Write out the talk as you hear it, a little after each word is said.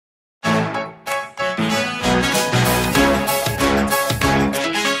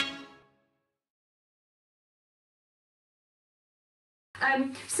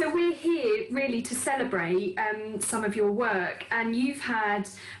So we're here really to celebrate some of your work, and you've had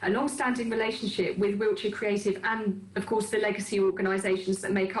a long-standing relationship with Wiltshire Creative and, of course, the legacy organisations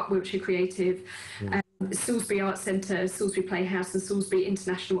that make up Wiltshire Creative. Salisbury Arts Centre, Salisbury Playhouse and Salisbury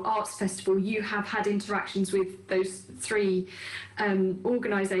International Arts Festival. You have had interactions with those three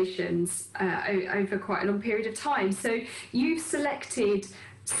organisations over quite a long period of time. So you've selected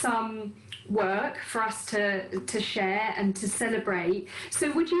some work for us to share and to celebrate.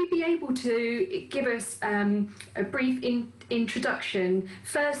 So would you be able to give us a brief introduction,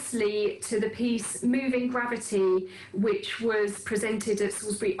 firstly to the piece Moving Gravity, which was presented at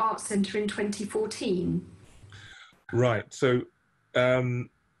Salisbury Arts Centre in 2014? Right, so the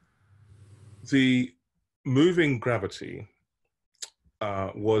Moving Gravity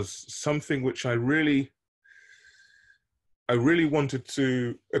was something which I really wanted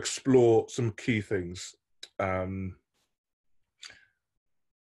to explore some key things.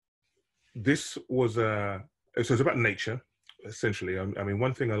 This was so it's about nature, essentially. I mean,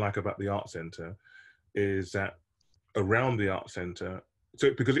 one thing I like about the Art Centre is that around the Art Centre,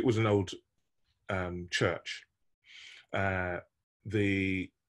 so because it was an old church, the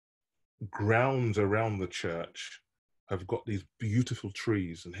grounds around the church have got these beautiful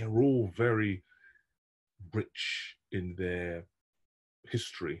trees, and they're all very rich in their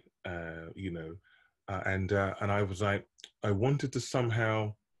history, you know, and I was like, I wanted to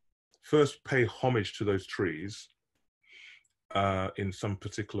somehow first pay homage to those trees in some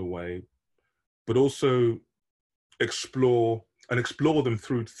particular way, but also explore them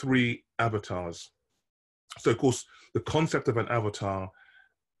through three avatars. So of course, the concept of an avatar,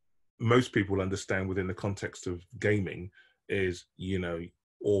 most people understand within the context of gaming, is, you know,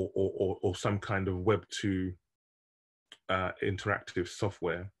 or some kind of Web 2 interactive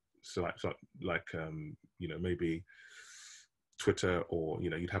software. So like you know, maybe Twitter, or, you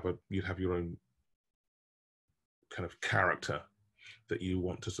know, you'd have your own kind of character that you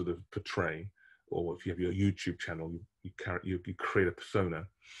want to sort of portray, or if you have your YouTube channel, you create a persona.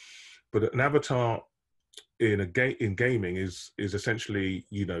 But an avatar in gaming is essentially,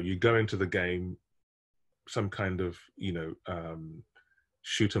 you know, you go into the game, some kind of, you know,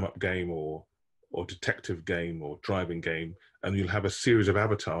 shoot 'em up game or detective game or driving game, and you'll have a series of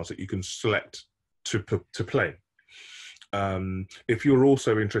avatars that you can select to play. If you're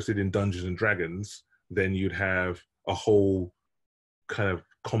also interested in Dungeons and Dragons, then you'd have a whole kind of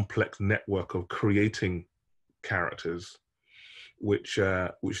complex network of creating characters, which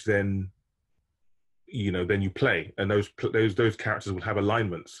then, you know, then you play, and those characters will have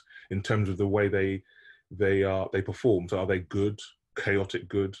alignments in terms of the way they perform. So are they good, chaotic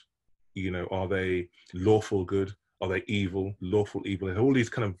good? You know, are they lawful good? Are they evil, lawful evil? And all these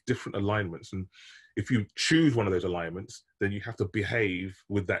kind of different alignments. And if you choose one of those alignments, then you have to behave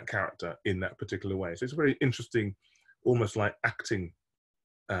with that character in that particular way. So it's very interesting, almost like acting,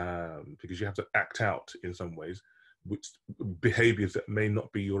 because you have to act out in some ways, which behaviors that may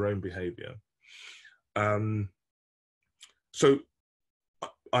not be your own behavior. So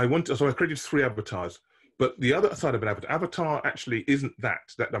I created three avatars. But the other side of an avatar actually isn't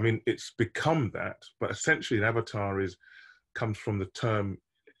that. I mean, it's become that, but essentially an avatar comes from the term,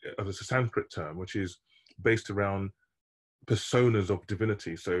 it's a Sanskrit term, which is based around personas of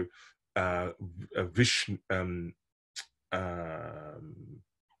divinity. So Vishnu,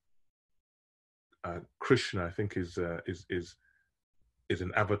 Krishna, I think, is an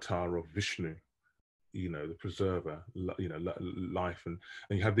avatar of Vishnu, you know, the preserver, you know, life, and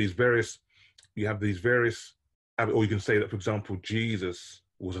you have these various. Or you can say that, for example, Jesus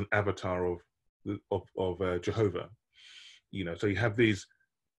was an avatar of Jehovah. You know, so you have these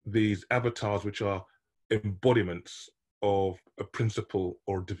avatars which are embodiments of a principle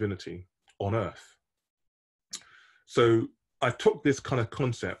or divinity on earth. So I took this kind of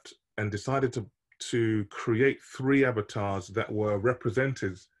concept and decided to create three avatars that were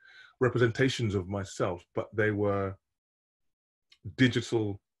representations of myself, but they were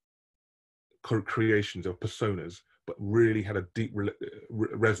digital creations of personas, but really had a deep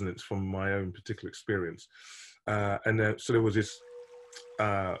resonance from my own particular experience. And so there was this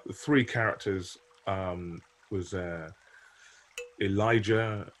three characters. Was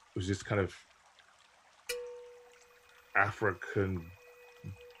Elijah, was this kind of African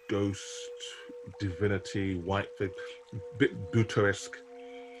ghost divinity, white, a bit Buddha-esque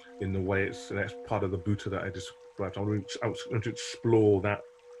in the way and that's part of the Buddha that I described. I was going to explore that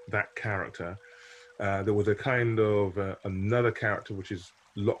character. There was a kind of another character, which is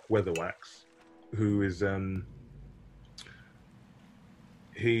Lock Weatherwax, who is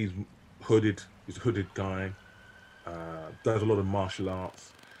he's a hooded guy, does a lot of martial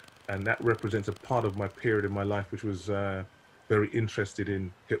arts, and that represents a part of my period in my life which was very interested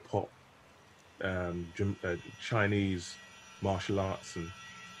in hip hop, Chinese martial arts, and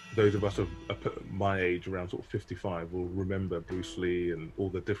those of us of my age, around sort of 55, will remember Bruce Lee and all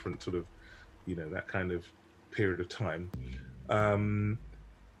the different sort of, you know, that kind of period of time. And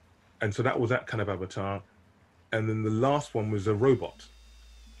so that was that kind of avatar. And then the last one was a robot.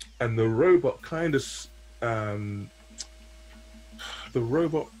 And the robot kind of, the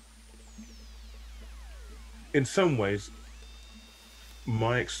robot, in some ways,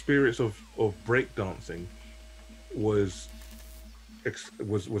 my experience of breakdancing was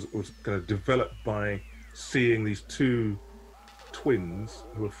kind of developed by seeing these two twins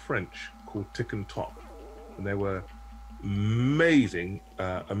who were French called Tic and Toc, and they were amazing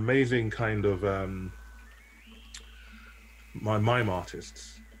kind of mime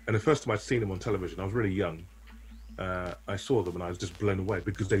artists. And the first time I'd seen them on television, I was really young. I saw them and I was just blown away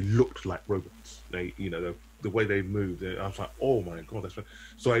because they looked like robots. They, you know, the way they moved, I was like, oh my God, that's fun.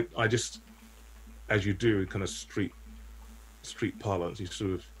 So I just, as you do, kind of street parlance, you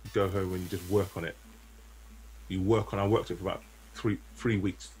sort of go home and you just work on it. You work on, I worked it for about 4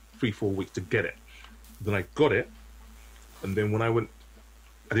 weeks to get it. Then I got it. And then when I went,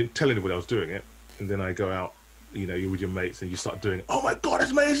 I didn't tell anybody I was doing it. And then I go out, you know, you're with your mates and you start doing it. Oh my God,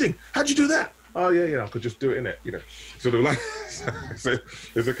 that's amazing. How'd you do that? Oh yeah, I could just do it in it, you know. Sort of like, so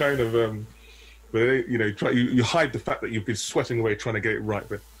there's a kind of, but you know, you hide the fact that you've been sweating away trying to get it right.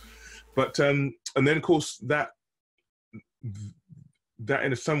 But and then of course that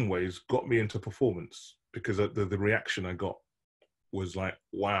in some ways got me into performance, because the reaction I got was like,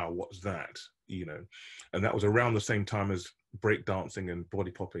 wow, what's that? You know, and that was around the same time as breakdancing and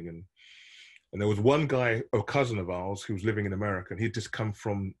body popping. And there was one guy, a cousin of ours, who was living in America, and he'd just come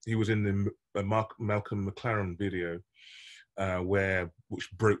from, he was in the Malcolm McLaren video,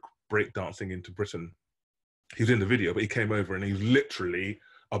 which broke breakdancing into Britain. He was in the video, but he came over and he was literally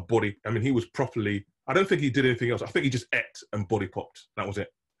a body, I mean, he was properly, I don't think he did anything else. I think he just ate and body popped. That was it.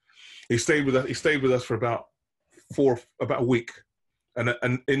 He stayed with us for about a week. And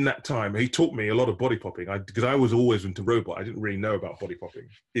in that time, he taught me a lot of body popping, because I was always into robot. I didn't really know about body popping.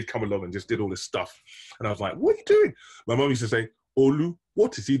 He'd come along and just did all this stuff. And I was like, what are you doing? My mum used to say, Olu,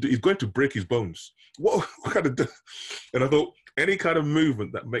 what is he doing? He's going to break his bones. What kind of, and I thought, any kind of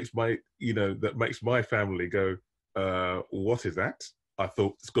movement that makes my family go, what is that? I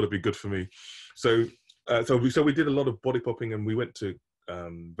thought, it's got to be good for me. So we did a lot of body popping, and we went to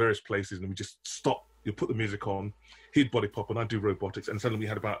various places, and we just stopped. You put the music on, he'd body pop and I'd do robotics, and suddenly we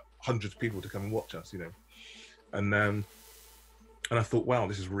had about hundreds of people to come and watch us, you know. And I thought, wow,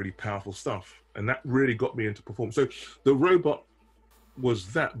 this is really powerful stuff. And that really got me into performance. So the robot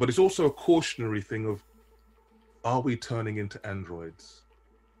was that, but it's also a cautionary thing of, are we turning into androids?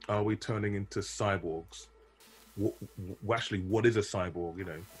 Are we turning into cyborgs? Actually, what is a cyborg, you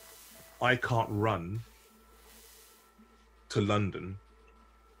know? I can't run to London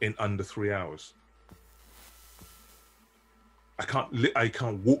in under 3 hours. I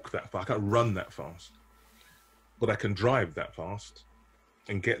can't walk that fast. I can't run that fast, but I can drive that fast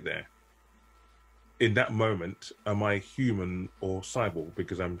and get there. In that moment, am I human or cyborg?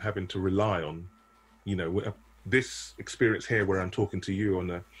 Because I'm having to rely on, you know, this experience here where I'm talking to you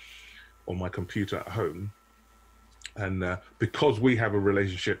on my computer at home. And because we have a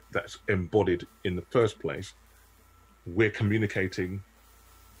relationship that's embodied in the first place, we're communicating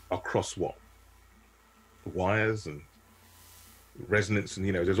across what? Wires and resonance, and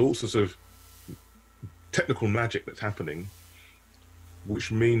you know, there's all sorts of technical magic that's happening, which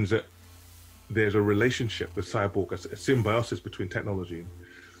means that there's a relationship, the cyborg, a symbiosis between technology.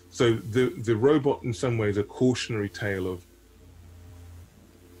 So the robot in some ways a cautionary tale of,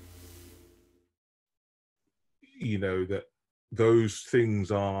 you know, that those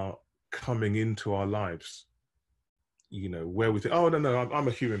things are coming into our lives, you know, where we think, oh no, I'm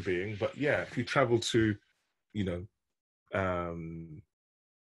a human being. But yeah, if you travel to, you know,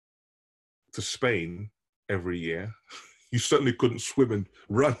 to Spain every year, you certainly couldn't swim and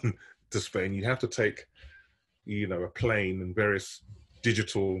run to Spain. You have to take, you know, a plane and various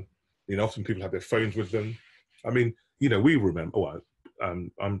digital, you know, often people have their phones with them. I mean, you know, we remember,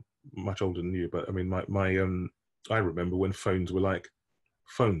 I'm much older than you, but I mean, I remember when phones were like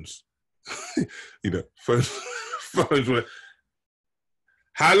phones, you know, phones were,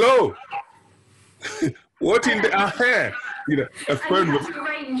 hello. What in the hair? You know, a phone. And you had to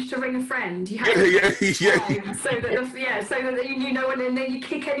arrange to ring a friend. You had yeah. So that you know, and then you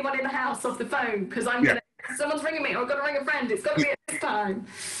kick anyone in the house off the phone because someone's ringing me. Or I've got to ring a friend. It's got to be at this time.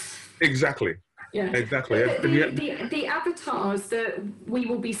 Exactly. Yeah, exactly. the avatars that we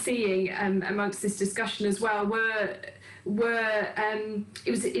will be seeing amongst this discussion as well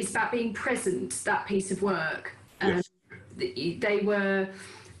it's about being present. That piece of work, Yes. the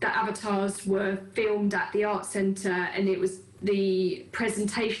avatars were filmed at the art centre, and it was the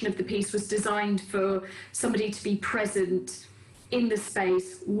presentation of the piece was designed for somebody to be present in the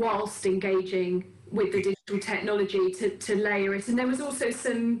space whilst engaging with the digital technology to layer it. And there was also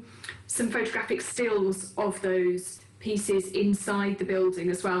some photographic stills of those pieces inside the building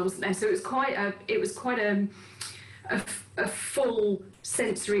as well, wasn't there? So it was quite a full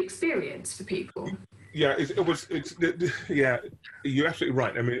sensory experience for people. Yeah, yeah, you're absolutely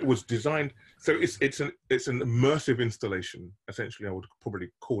right. I mean, it was designed, so it's an immersive installation, essentially. I would probably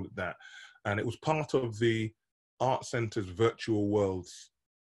call it that, and it was part of the Art Centre's Virtual Worlds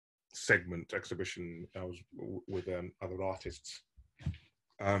segment exhibition. I was with other artists,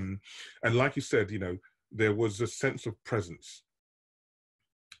 and like you said, you know, there was a sense of presence.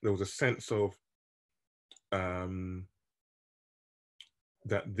 There was a sense of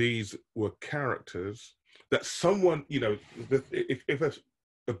that these were characters that someone, you know, if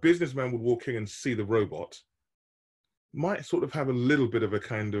a businessman would walk in and see the robot, might sort of have a little bit of a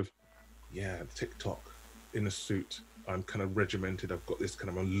kind of, yeah, TikTok in a suit. I'm kind of regimented. I've got this kind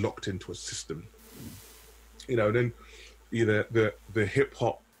of, I'm locked into a system. You know, then, you know, the hip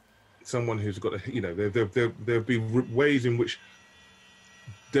hop, someone who's got a, you know, there'll be ways in which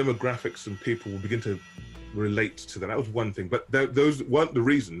demographics and people will begin to relate to that. That was one thing, but those weren't the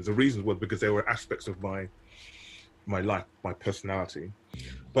reasons. The reasons were because there were aspects of my life, my personality.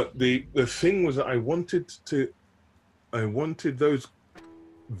 But the thing was that I wanted those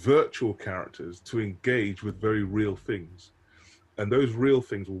virtual characters to engage with very real things, and those real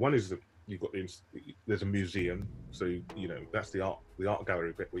things. Well, one is that you've got there's a museum, so you know that's the art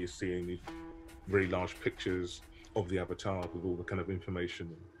gallery bit where you're seeing these very large pictures of the avatar with all the kind of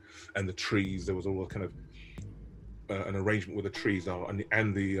information and the trees. There was all the kind of an arrangement where the trees are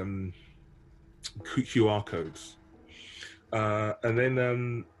and the QR codes, and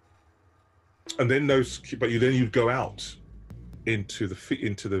then those. But you'd go out into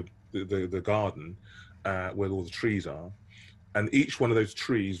the garden where all the trees are, and each one of those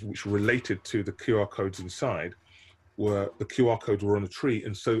trees, which related to the QR codes inside, the QR codes were on a tree,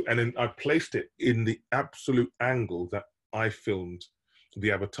 and then I placed it in the absolute angle that I filmed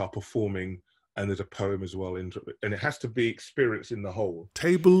the avatar performing. And there's a poem as well, and it has to be experienced in the whole.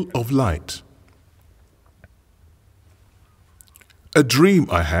 Table of Light. A dream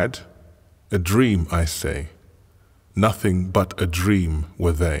I had, a dream I say, nothing but a dream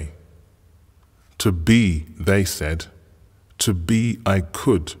were they. To be, they said, to be I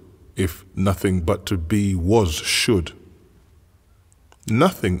could, if nothing but to be was should.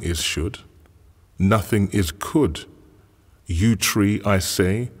 Nothing is should, nothing is could. You tree, I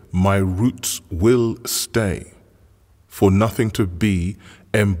say, my roots will stay, for nothing to be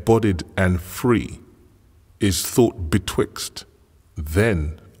embodied and free is thought betwixt,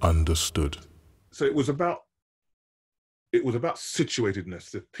 then understood. So it was about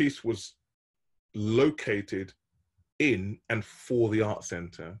situatedness. The piece was located in and for the art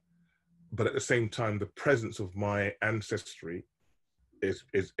centre, but at the same time, the presence of my ancestry is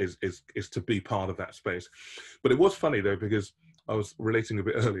to be part of that space. But it was funny though, because I was relating a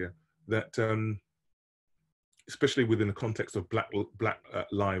bit earlier that, especially within the context of Black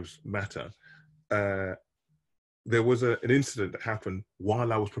Lives Matter, there was an incident that happened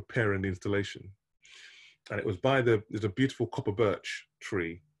while I was preparing the installation, and it was there's a beautiful copper birch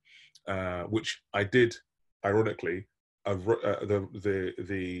tree, which I did, ironically,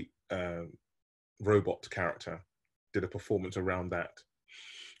 the robot character did a performance around that,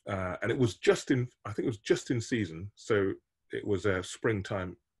 and it was I think it was just in season, so it was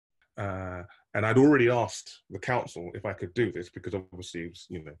springtime, and I'd already asked the council if I could do this, because obviously it was,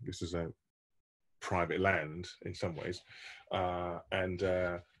 you know, this is a private land in some ways, and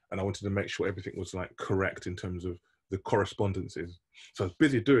I wanted to make sure everything was like correct in terms of the correspondences. So I was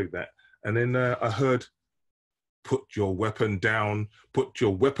busy doing that, and then I heard, "Put your weapon down, put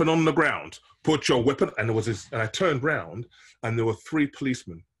your weapon on the ground, put your weapon," and there was this, and I turned round and there were 3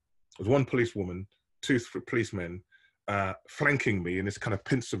 policemen. There was 1 policewoman, 2 policemen, flanking me in this kind of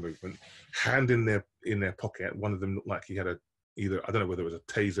pincer movement, hand in their pocket. One of them looked like he had either, I don't know whether it was a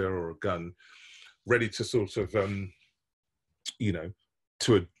taser or a gun, ready to sort of, you know,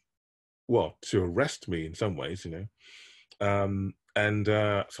 to arrest me in some ways, you know.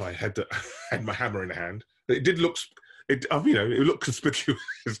 So I had had my hammer in the hand. It did look, you know, it looked conspicuous.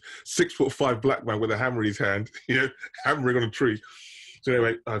 6'5" black man with a hammer in his hand, you know, hammering on a tree. So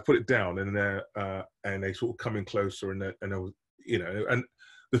anyway, I put it down, and they sort of come in closer, and I was, you know, and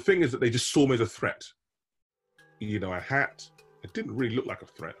the thing is that they just saw me as a threat. You know, it didn't really look like a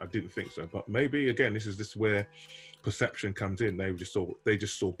threat. I didn't think so, but maybe again, this is where perception comes in. They just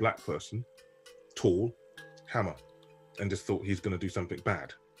saw black person, tall, hammer, and just thought he's going to do something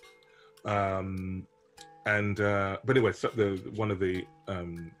bad. But anyway, so one of the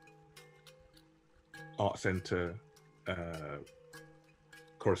art centre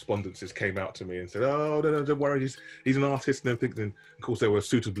correspondences came out to me and said, "Oh, no, don't worry, he's an artist," and everything. And of course, they were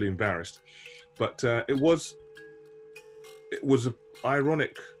suitably embarrassed. But it was an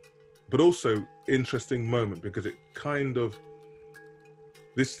ironic, but also interesting moment, because it kind of,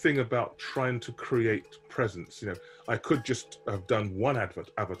 this thing about trying to create presence. You know, I could just have done one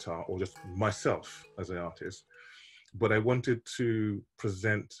avatar or just myself as an artist, but I wanted to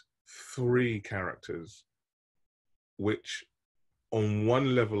present 3 characters, which on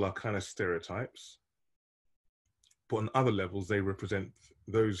one level are kind of stereotypes, but on other levels they represent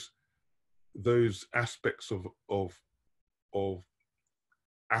those aspects of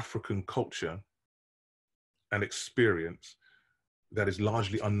African culture and experience that is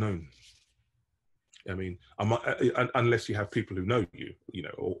largely unknown. I mean, unless you have people who know you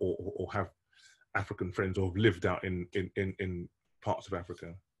know, or have African friends, or have lived out in parts of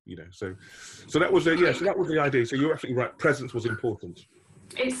Africa, you know. So that was so that was the idea. So you're absolutely right. Presence was important.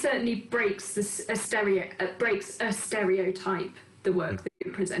 It certainly breaks a stereotype, the work that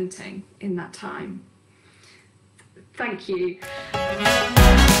you're presenting in that time. Thank you.